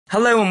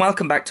Hello and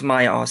welcome back to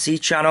my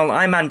RC channel.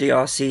 I'm Andy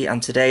RC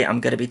and today I'm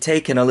going to be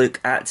taking a look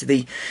at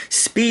the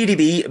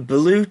Speedybee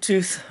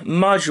Bluetooth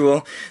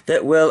module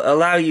that will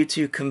allow you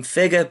to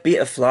configure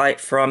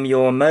Betaflight from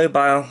your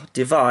mobile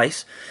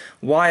device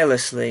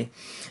wirelessly.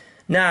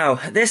 Now,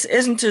 this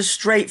isn't as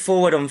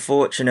straightforward,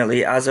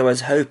 unfortunately, as I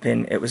was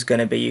hoping it was going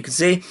to be. You can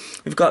see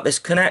we've got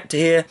this connector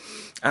here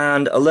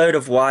and a load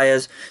of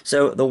wires.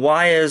 So the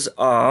wires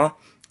are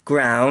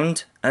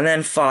ground and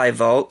then 5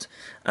 volt,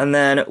 and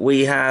then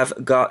we have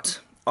got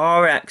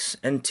RX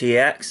and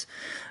TX,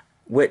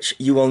 which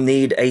you will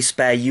need a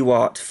spare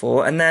UART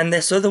for, and then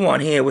this other one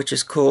here which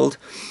is called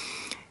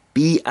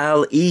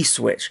BLE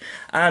switch.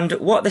 And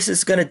what this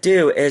is going to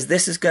do is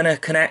this is going to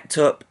connect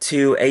up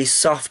to a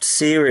soft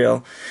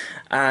serial,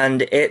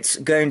 and it's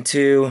going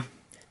to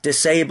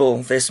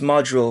disable this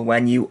module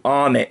when you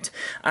arm it.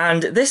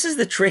 And this is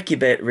the tricky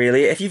bit,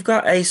 really. If you've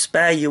got a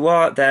spare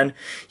UART, then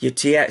your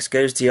TX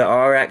goes to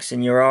your RX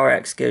and your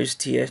RX goes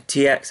to your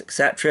TX,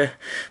 etc.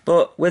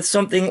 But with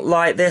something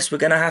like this, we're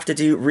going to have to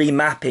do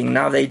remapping.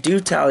 Now, they do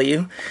tell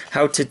you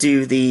how to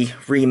do the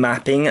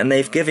remapping, and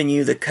they've given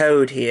you the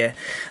code here.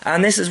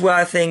 And this is where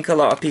I think a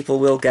lot of people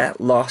will get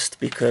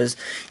lost, because,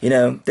 you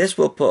know, this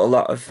will put a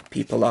lot of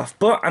people off.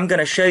 But I'm going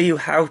to show you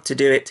how to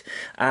do it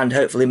and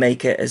hopefully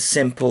make it as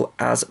simple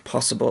as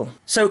possible.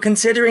 So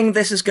considering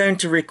this is going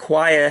to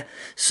require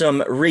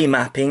some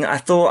remapping, I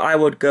thought I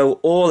would go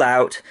all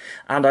out,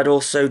 and I'd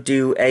also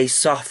do a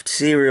soft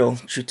serial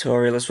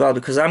tutorial as well,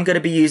 because I'm going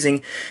to be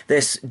using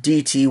this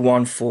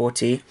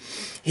DT140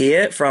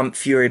 here from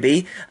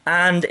Speedybee,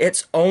 and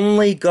it's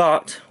only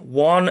got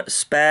one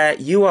spare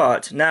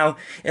UART. Now,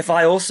 if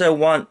I also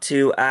want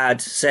to add,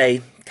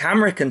 say,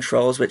 camera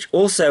controls, which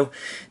also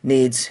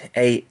needs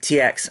a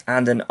TX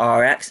and an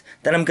RX,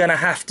 then I'm going to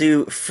have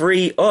to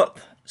free up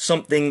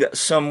something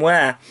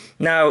somewhere.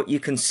 Now you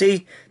can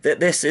see that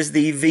this is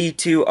the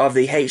V2 of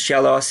the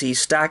HLRC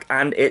stack,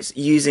 and it's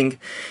using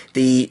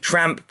the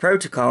TRAMP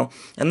protocol,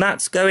 and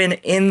that's going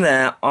in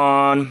there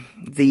on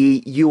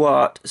the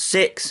UART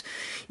 6,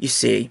 you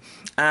see.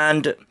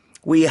 And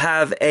we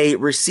have a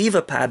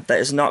receiver pad that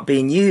is not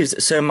being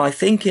used, so my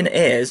thinking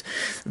is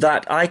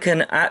that I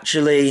can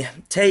actually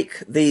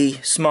take the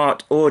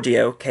smart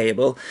audio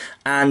cable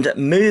and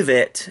move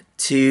it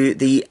to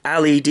the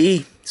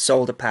LED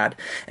solder pad,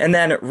 and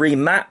then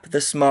remap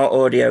the smart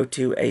audio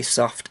to a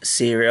soft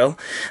serial.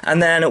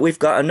 And then we've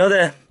got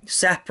another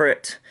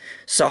separate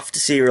soft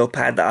serial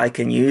pad that I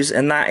can use,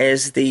 and that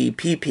is the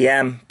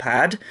PPM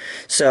pad.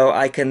 So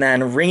I can then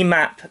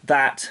remap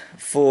that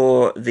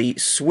for the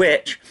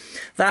switch.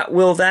 That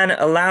will then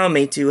allow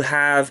me to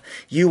have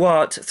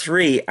UART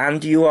 3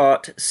 and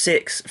UART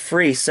 6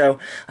 free, so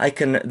I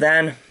can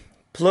then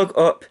plug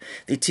up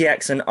the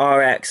TX and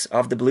RX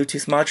of the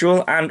Bluetooth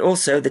module, and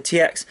also the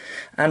TX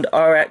and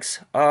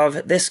RX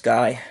of this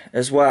guy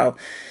as well.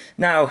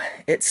 Now,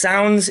 it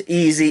sounds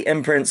easy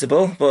in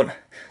principle, but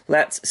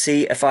let's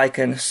see if I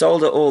can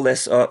solder all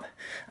this up,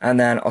 and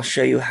then I'll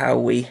show you how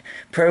we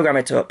program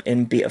it up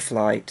in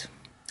Betaflight.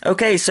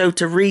 Okay, so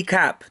to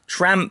recap,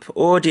 TRAMP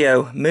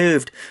audio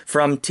moved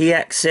from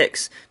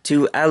TX6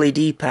 to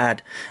LED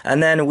pad,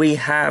 and then we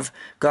have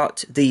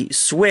got the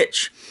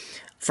switch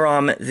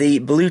from the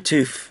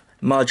Bluetooth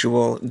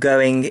module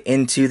going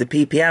into the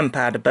PPM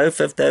pad. Both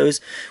of those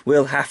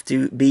will have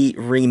to be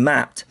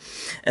remapped.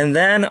 And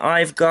then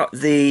I've got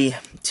the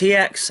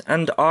TX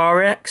and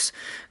RX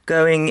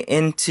going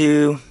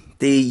into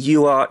the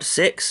UART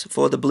 6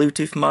 for the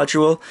Bluetooth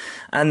module,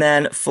 and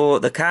then for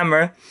the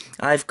camera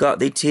I've got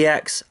the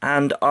TX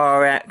and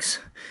RX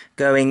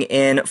going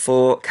in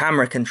for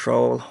camera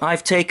control.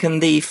 I've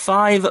taken the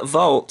 5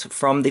 volt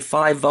from the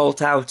 5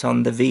 volt out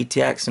on the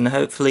VTX, and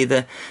hopefully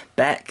the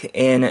Beck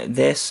in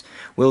this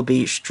will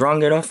be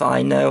strong enough.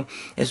 I know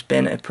it's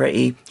been a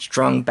pretty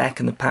strong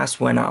Beck in the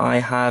past when I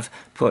have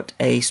put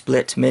a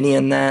split mini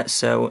in there,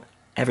 so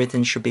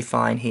everything should be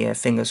fine here,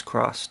 fingers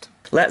crossed.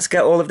 Let's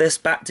get all of this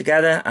back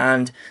together,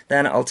 and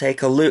then I'll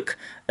take a look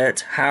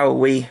at how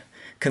we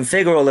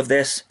configure all of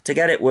this to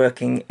get it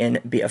working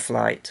in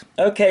Betaflight.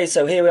 Okay,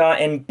 so here we are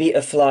in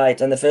Betaflight,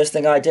 and the first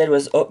thing I did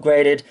was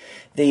upgraded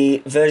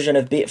the version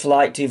of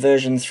Betaflight to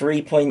version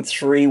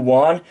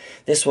 3.31.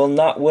 This will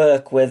not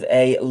work with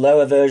a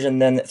lower version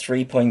than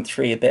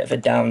 3.3, a bit of a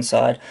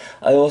downside.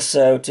 I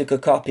also took a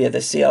copy of the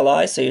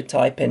CLI, so you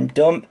type in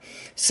dump,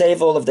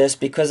 save all of this,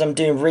 because I'm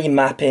doing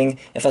remapping.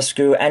 If I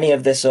screw any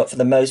of this up, for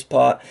the most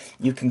part,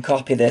 you can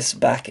copy this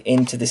back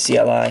into the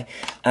CLI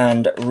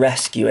and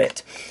rescue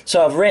it.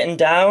 So I've written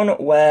down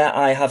where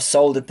I have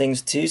soldered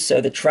things to. So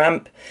the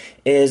TRAMP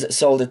is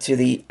soldered to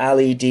the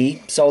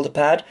LED solder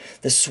pad,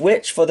 the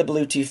switch for the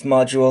Bluetooth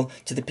module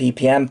to the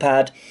PPM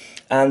pad,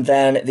 and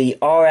then the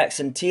RX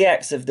and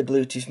TX of the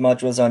Bluetooth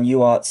modules on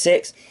UART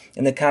 6,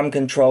 and the cam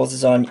controls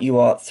is on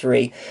UART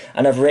 3.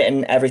 And I've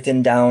written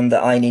everything down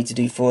that I need to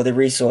do for the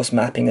resource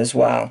mapping as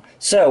well.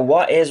 So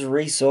what is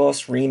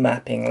resource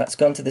remapping? Let's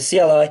go into the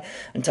CLI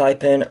and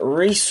type in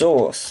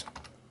resource.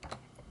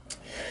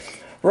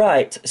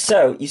 Right,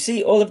 so you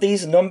see all of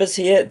these numbers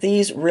here,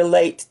 these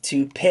relate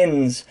to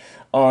pins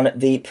on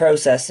the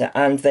processor,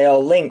 and they are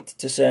linked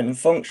to certain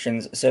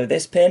functions. So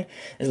this pin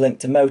is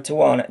linked to motor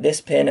 1,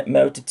 this pin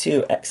motor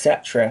 2,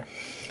 etc.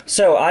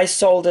 So I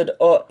soldered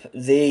up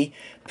the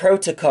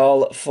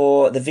protocol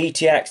for the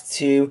VTX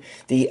to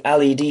the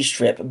LED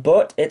strip,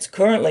 but it's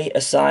currently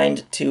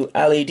assigned to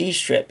LED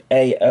strip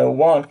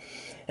A01,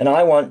 and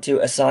I want to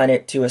assign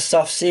it to a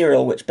soft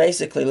serial, which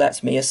basically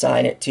lets me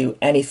assign it to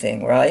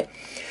anything, right?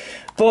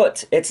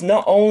 But it's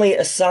not only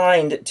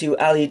assigned to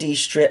LED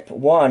strip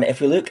 1.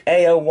 If we look,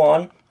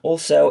 A01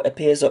 also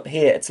appears up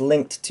here. It's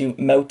linked to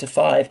motor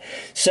 5.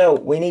 So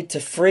we need to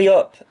free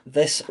up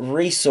this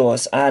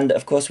resource, and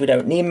of course we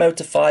don't need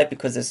motor 5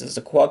 because this is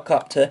a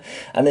quadcopter,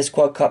 and this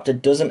quadcopter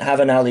doesn't have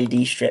an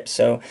LED strip,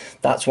 so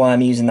that's why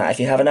I'm using that. If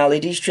you have an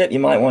LED strip, you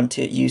might want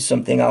to use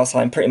something else.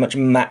 I'm pretty much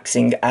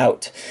maxing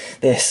out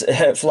this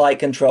flight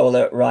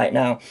controller right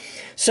now.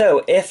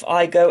 So if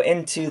I go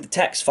into the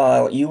text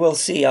file, you will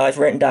see I've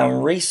written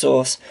down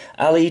resource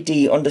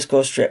LED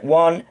underscore strip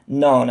 1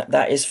 none.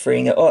 That is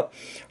freeing it up.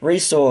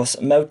 Resource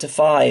motor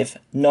 5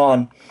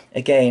 none.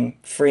 Again,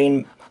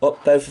 freeing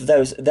up both of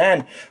those.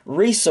 Then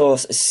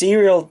resource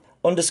serial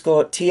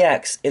underscore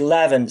TX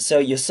 11. So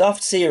your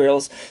soft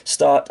serials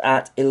start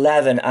at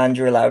 11 and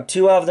you're allowed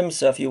 2 of them.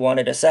 So if you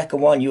wanted a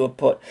second one, you would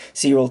put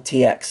serial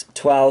TX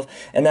 12.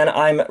 And then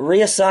I'm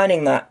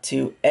reassigning that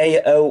to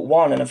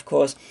A01. And of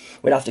course,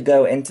 we'd have to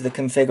go into the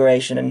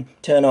configuration and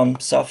turn on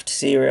soft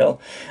serial.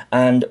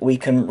 And we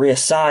can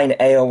reassign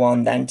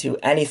A01 then to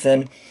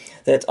anything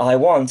that I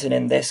want. And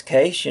in this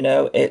case, you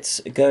know,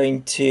 it's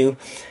going to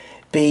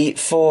be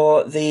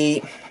for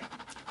the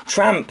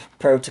tramp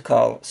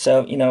protocol,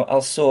 so you know,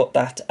 I'll sort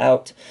that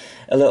out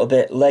a little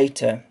bit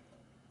later.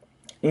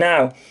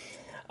 Now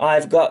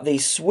I've got the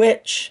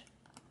switch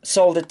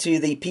soldered to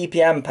the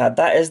PPM pad.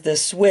 That is the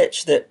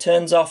switch that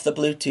turns off the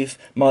Bluetooth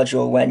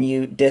module when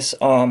you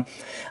disarm,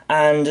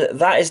 and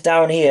that is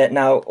down here.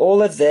 Now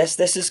all of this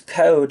is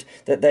code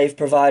that they've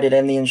provided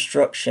in the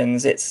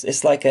instructions.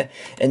 It's like a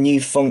new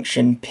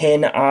function,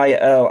 pin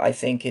IO, I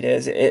think it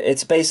is.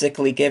 It's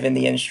basically giving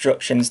the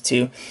instructions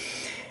to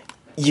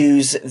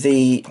use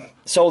the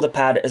solder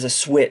pad as a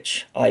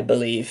switch, I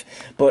believe,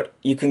 but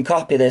you can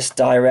copy this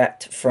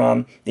direct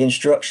from the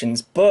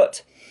instructions.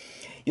 But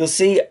you'll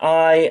see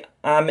I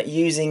am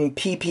using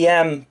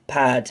PPM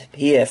pad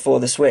here for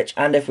the switch,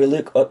 and if we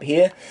look up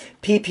here,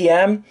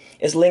 PPM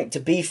is linked to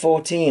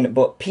B14,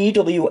 but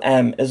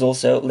PWM is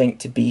also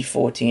linked to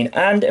B14,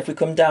 and if we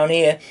come down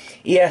here,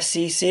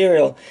 ESC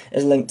serial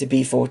is linked to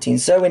B14.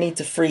 So we need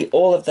to free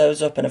all of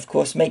those up, and of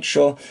course make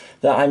sure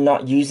that I'm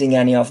not using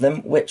any of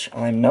them, which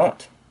I'm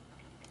not.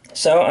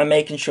 So I'm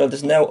making sure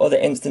there's no other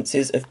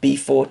instances of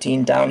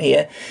B14 down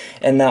here,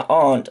 and there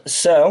aren't.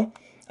 So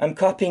I'm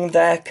copying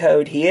their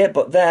code here,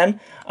 but then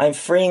I'm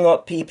freeing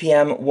up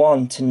PPM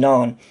 1 to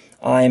none.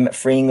 I'm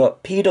freeing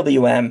up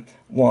PWM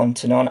 1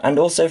 to none, and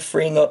also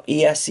freeing up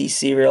ESC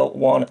serial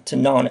 1 to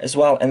none as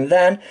well. And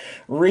then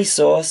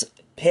resource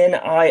pin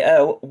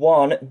IO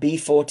 1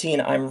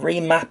 B14, I'm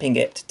remapping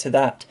it to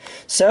that.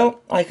 So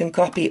I can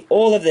copy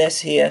all of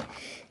this here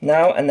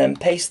now and then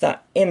paste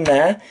that in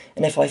there,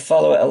 and if I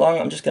follow it along,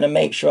 I'm just going to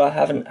make sure I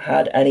haven't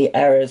had any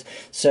errors.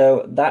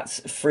 So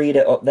that's freed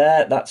it up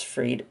there, that's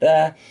freed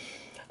there,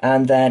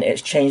 and then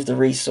it's changed the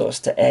resource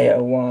to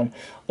A01.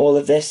 All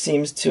of this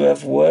seems to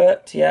have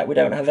worked. Yeah, we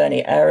don't have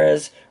any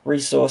errors.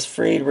 Resource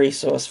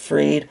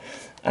freed,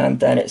 and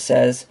then it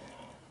says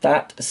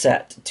that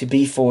set to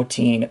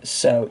B14.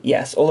 So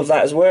yes, all of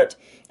that has worked.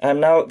 I'm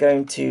now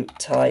going to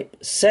type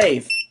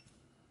save,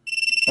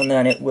 and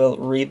then it will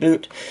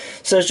reboot.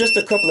 So there's just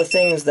a couple of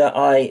things that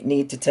I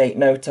need to take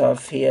note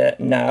of here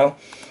now,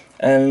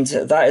 and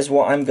that is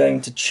what I'm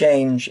going to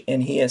change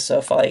in here. So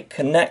if I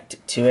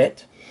connect to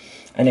it,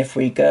 and if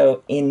we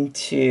go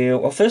into,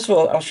 well, first of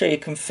all, I'll show you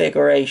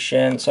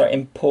configuration, sorry,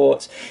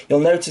 imports.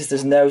 You'll notice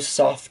there's no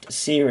soft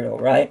serial,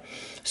 right?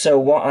 So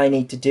what I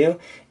need to do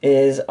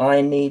is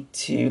I need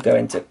to go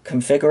into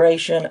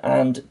configuration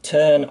and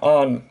turn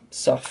on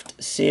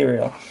soft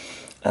serial,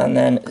 and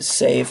then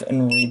save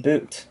and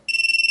reboot.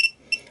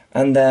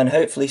 And then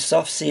hopefully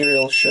soft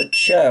serial should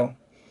show.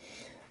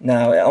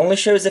 Now it only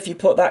shows if you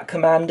put that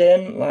command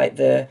in, like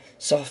the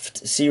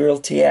soft serial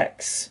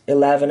TX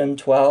 11 and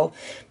 12,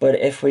 but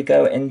if we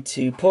go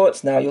into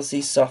ports now, you'll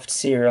see soft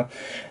serial.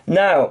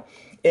 Now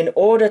in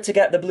order to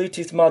get the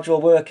Bluetooth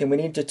module working, we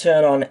need to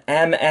turn on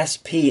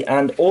MSP,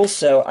 and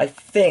also I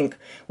think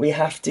we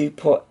have to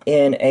put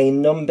in a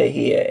number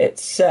here. It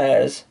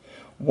says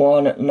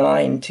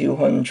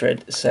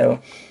 19200, so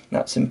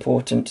that's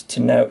important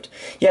to note.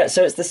 Yeah,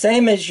 so it's the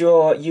same as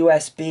your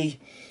USB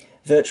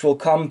virtual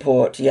COM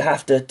port. You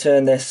have to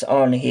turn this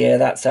on here.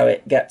 That's how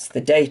it gets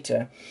the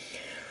data.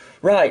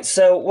 Right,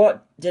 so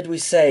what did we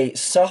say?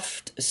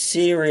 Soft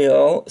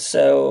serial.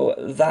 So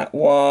that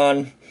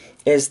one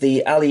is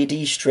the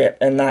LED strip,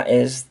 and that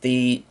is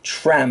the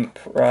tramp,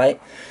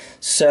 right?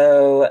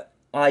 So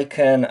I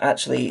can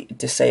actually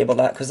disable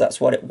that because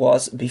that's what it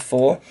was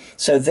before.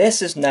 So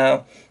this is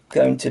now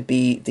going to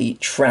be the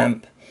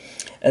tramp.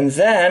 And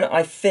then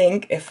I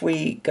think if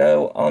we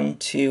go on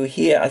to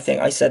here, I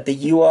think I said the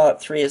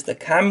UART3 is the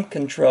cam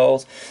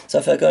controls. So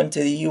if I go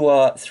into the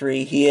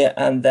UART3 here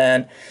and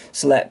then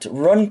select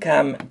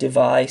Runcam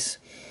device,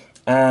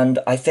 and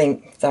I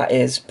think that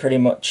is pretty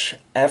much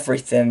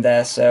everything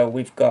there. So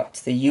we've got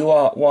the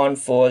UART1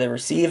 for the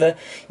receiver,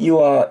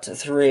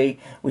 UART3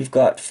 we've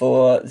got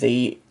for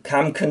the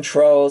cam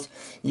controls,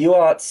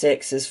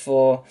 UART6 is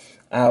for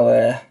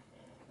our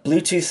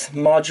Bluetooth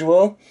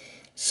module,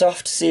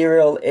 soft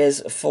serial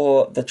is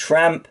for the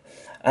tramp,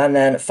 and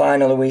then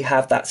finally we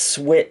have that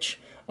switch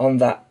on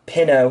that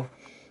Pino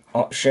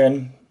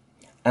option,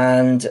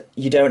 and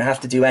you don't have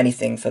to do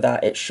anything for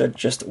that, it should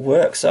just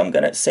work. So I'm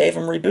going to save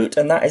and reboot,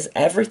 and that is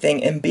everything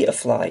in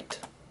Betaflight.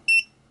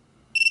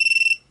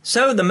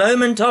 So the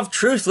moment of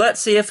truth,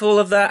 let's see if all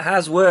of that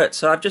has worked.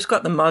 So I've just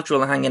got the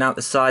module hanging out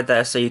the side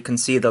there so you can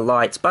see the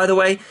lights. By the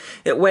way,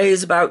 it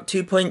weighs about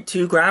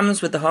 2.2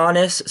 grams with the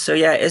harness, so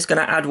yeah, it is going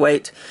to add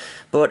weight,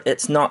 but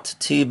it's not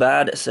too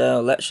bad.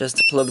 So let's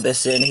just plug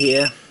this in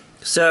here.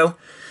 So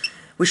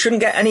we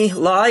shouldn't get any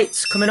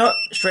lights coming up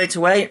straight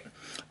away,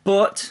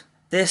 but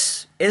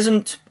this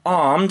isn't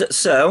armed,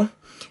 so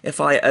if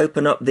I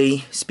open up the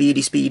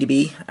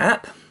Speedybee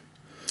app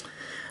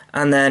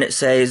and then it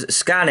says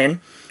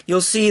scanning, you'll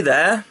see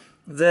there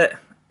that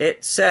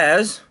it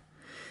says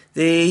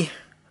the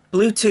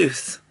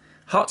Bluetooth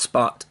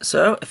hotspot.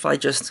 So if I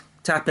just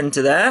tap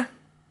into there,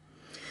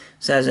 it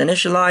says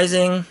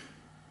initializing,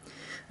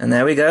 and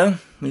there we go.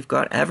 We've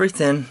got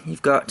everything.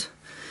 You've got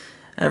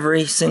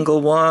every single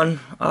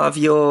one of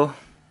your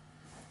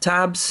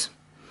tabs.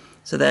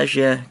 So there's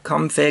your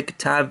config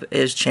tab,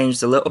 is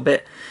changed a little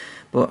bit,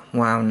 but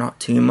wow, not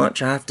too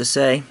much I have to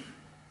say.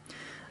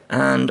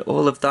 And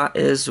all of that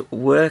is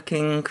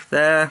working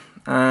there.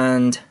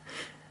 And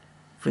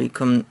if we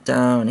come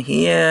down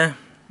here,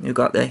 you've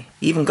got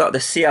even got the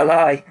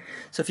CLI.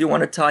 So if you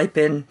want to type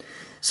in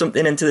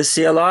something into the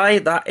CLI,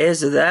 that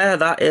is there.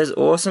 That is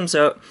awesome.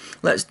 So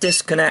let's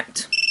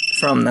disconnect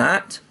from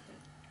that,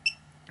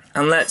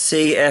 and let's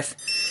see if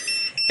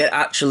it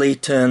actually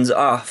turns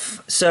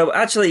off. So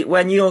actually,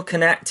 when you're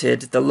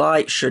connected, the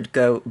light should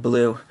go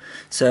blue.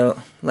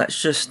 So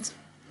let's just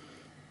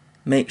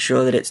make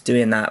sure that it's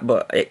doing that,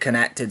 but it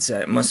connected, so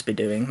it must be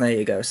doing. There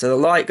you go. So the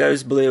light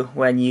goes blue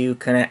when you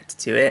connect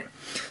to it.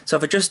 So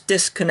if I just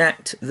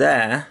disconnect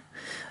there,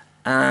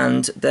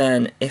 and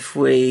then if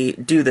we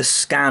do the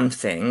scan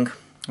thing,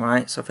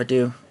 right? So if I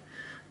do,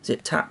 is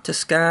it tap to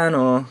scan,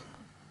 or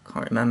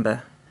can't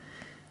remember.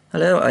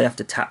 Hello, I have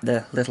to tap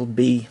the little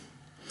B.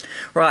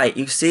 Right,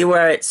 you see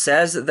where it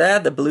says there,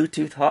 the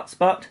Bluetooth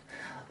hotspot.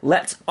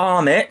 Let's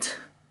arm it.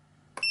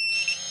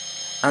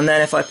 And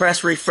then if I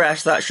press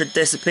refresh, that should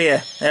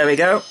disappear. There we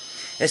go.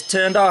 It's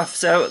turned off.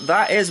 So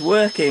that is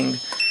working.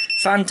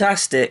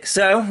 Fantastic.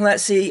 So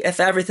let's see if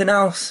everything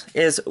else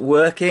is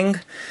working.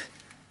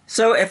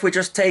 So if we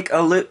just take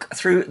a look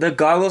through the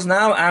goggles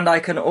now, and I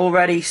can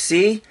already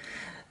see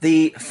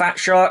the Fat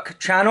Shark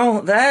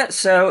channel there,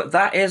 so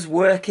that is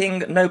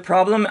working no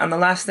problem. And the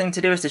last thing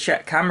to do is to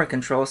check camera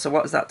control. So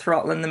what is that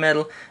throttle in the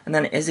middle, and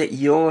then is it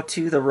yaw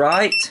to the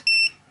right?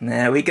 And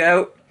there we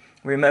go,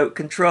 remote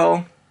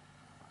control,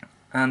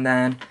 and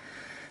then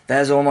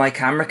there's all my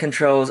camera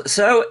controls.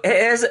 So it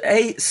is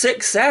a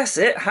success,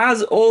 it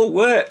has all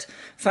worked.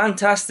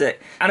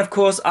 Fantastic. And of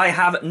course I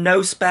have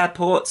no spare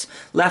ports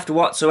left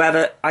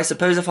whatsoever. I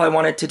suppose if I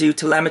wanted to do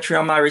telemetry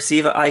on my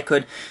receiver, I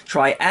could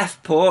try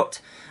F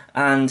port,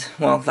 and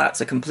well,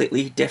 that's a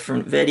completely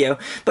different video.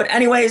 But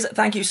anyways,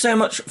 thank you so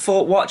much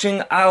for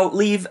watching. I'll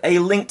leave a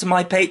link to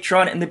my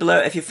Patreon in the below.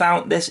 If you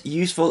found this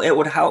useful, it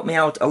would help me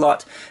out a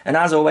lot. And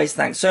as always,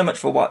 thanks so much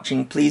for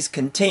watching. Please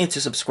continue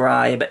to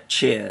subscribe.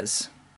 Cheers.